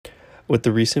with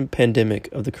the recent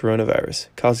pandemic of the coronavirus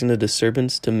causing a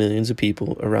disturbance to millions of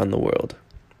people around the world.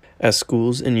 As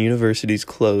schools and universities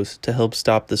close to help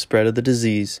stop the spread of the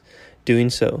disease, doing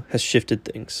so has shifted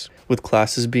things. With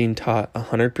classes being taught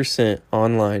 100%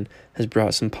 online has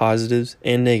brought some positives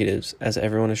and negatives as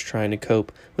everyone is trying to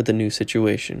cope with the new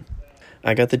situation.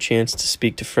 I got the chance to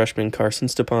speak to freshman Carson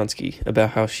Staponski about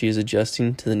how she is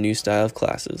adjusting to the new style of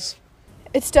classes.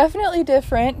 It's definitely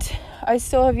different. I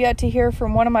still have yet to hear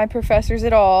from one of my professors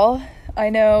at all. I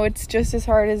know it's just as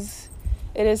hard as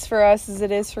it is for us as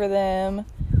it is for them.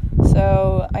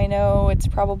 So I know it's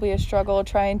probably a struggle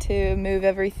trying to move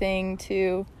everything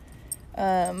to,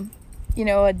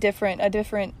 a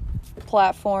different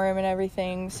platform and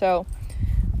everything. So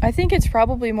I think it's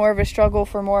probably more of a struggle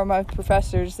for more of my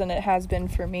professors than it has been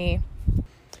for me.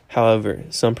 However,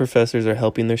 some professors are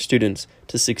helping their students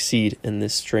to succeed in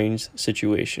this strange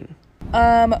situation.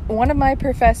 One of my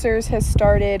professors has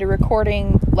started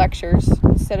recording lectures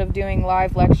instead of doing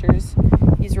live lectures.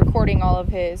 He's recording all of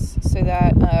his so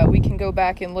that we can go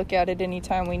back and look at it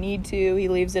anytime we need to. He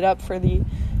leaves it up for the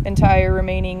entire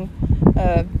remaining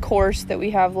course that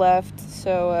we have left.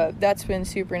 So that's been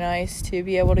super nice to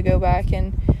be able to go back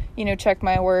and, check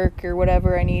my work or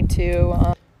whatever I need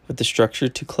to. With the structure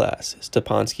to class,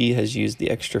 Staponski has used the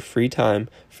extra free time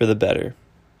for the better.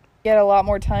 Get a lot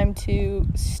more time to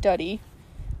study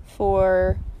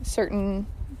for certain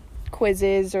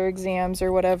quizzes or exams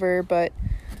or whatever, but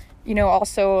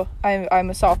also I'm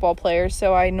a softball player,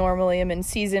 so I normally am in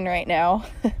season right now.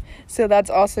 So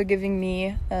that's also giving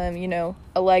me a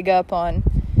leg up on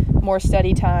more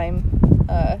study time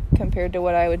compared to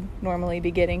what I would normally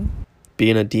be getting.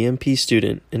 Being a DMP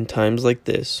student in times like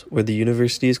this, where the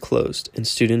university is closed and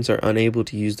students are unable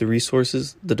to use the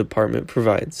resources the department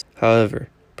provides. However,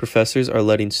 professors are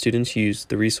letting students use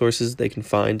the resources they can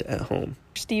find at home.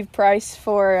 Steve Price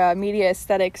for media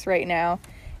aesthetics right now,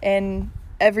 and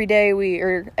every day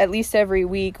or at least every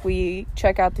week, we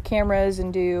check out the cameras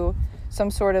and do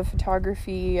some sort of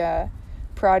photography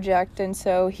project. And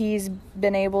so he's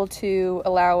been able to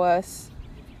allow us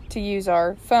to use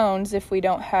our phones if we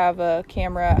don't have a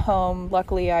camera at home.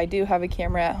 Luckily, I do have a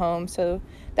camera at home, so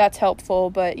that's helpful.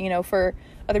 But, for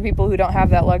other people who don't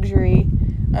have that luxury,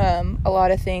 a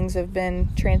lot of things have been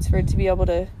transferred to be able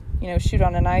to shoot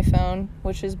on an iPhone,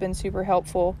 which has been super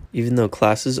helpful. Even though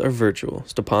classes are virtual,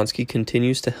 Staponski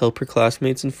continues to help her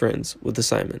classmates and friends with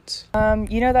assignments.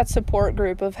 That support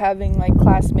group of having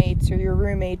classmates or your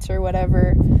roommates or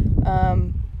whatever,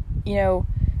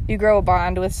 you grow a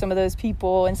bond with some of those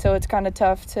people, and so it's kind of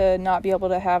tough to not be able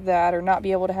to have that or not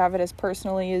be able to have it as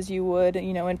personally as you would,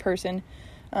 in person.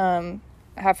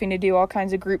 Having to do all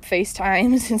kinds of group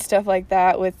FaceTimes and stuff like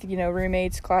that with,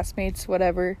 roommates, classmates,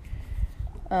 whatever.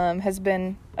 Has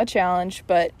been a challenge,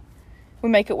 but we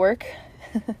make it work.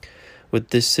 With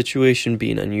this situation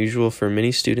being unusual for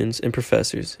many students and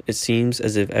professors, it seems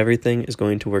as if everything is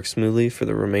going to work smoothly for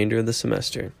the remainder of the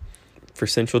semester. For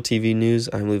Central TV News,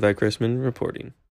 I'm Levi Chrisman reporting.